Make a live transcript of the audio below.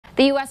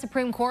The U.S.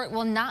 Supreme Court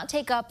will not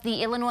take up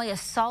the Illinois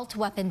assault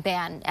weapon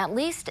ban, at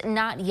least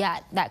not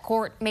yet. The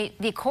court made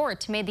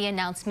the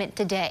announcement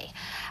today.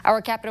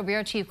 Our Capitol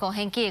Bureau Chief Cole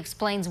Henke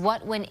explains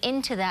what went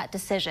into that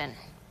decision.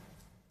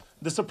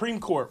 The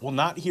Supreme Court will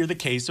not hear the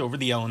case over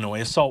the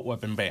Illinois assault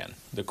weapon ban.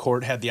 The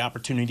court had the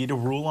opportunity to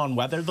rule on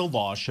whether the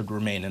law should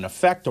remain in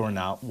effect or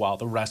not while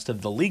the rest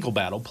of the legal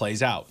battle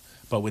plays out.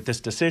 But with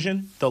this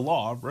decision, the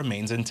law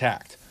remains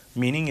intact,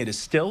 meaning it is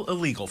still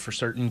illegal for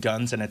certain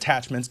guns and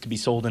attachments to be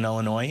sold in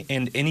Illinois,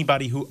 and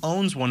anybody who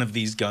owns one of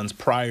these guns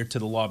prior to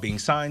the law being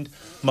signed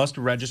must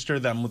register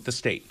them with the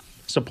state.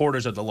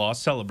 Supporters of the law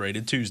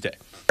celebrated Tuesday.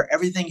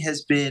 Everything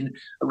has been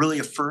really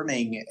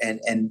affirming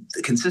and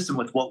consistent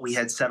with what we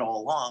had said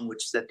all along,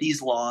 which is that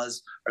these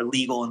laws are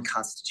legal and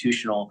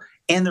constitutional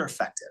and they're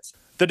effective.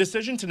 The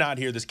decision to not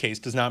hear this case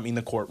does not mean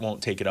the court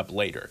won't take it up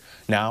later.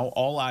 Now,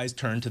 all eyes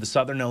turn to the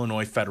Southern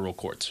Illinois federal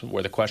courts,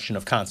 where the question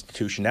of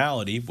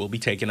constitutionality will be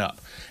taken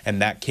up.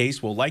 And that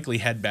case will likely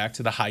head back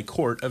to the high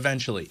court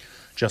eventually.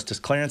 Justice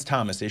Clarence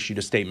Thomas issued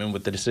a statement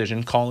with the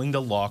decision calling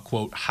the law,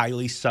 quote,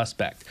 highly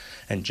suspect.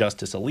 And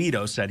Justice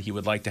Alito said he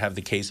would like to have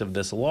the case of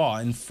this law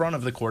in front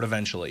of the court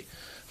eventually.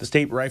 The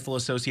State Rifle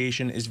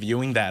Association is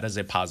viewing that as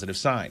a positive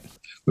sign.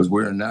 Because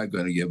we're not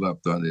going to give up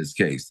on this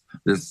case.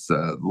 This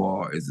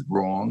law is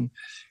wrong.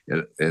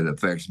 It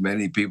affects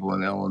many people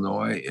in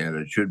Illinois, and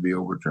it should be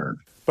overturned.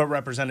 But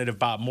Representative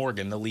Bob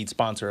Morgan, the lead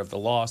sponsor of the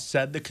law,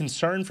 said the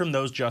concern from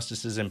those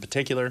justices in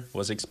particular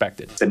was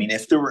expected. I mean,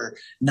 if there were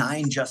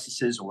 9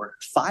 justices or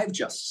 5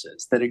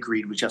 justices that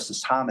agreed with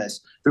Justice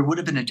Thomas, there would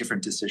have been a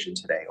different decision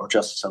today, or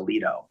Justice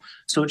Alito.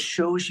 So it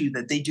shows you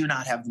that they do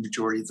not have the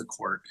majority of the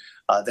court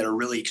that are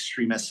really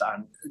extremists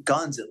on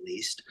guns, at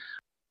least.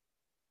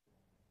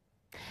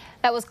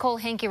 That was Cole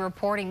Henke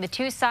reporting. The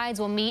two sides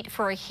will meet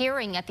for a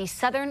hearing at the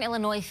Southern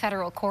Illinois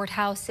Federal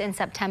Courthouse in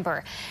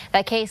September.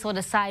 That case will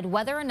decide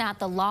whether or not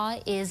the law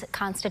is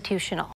constitutional.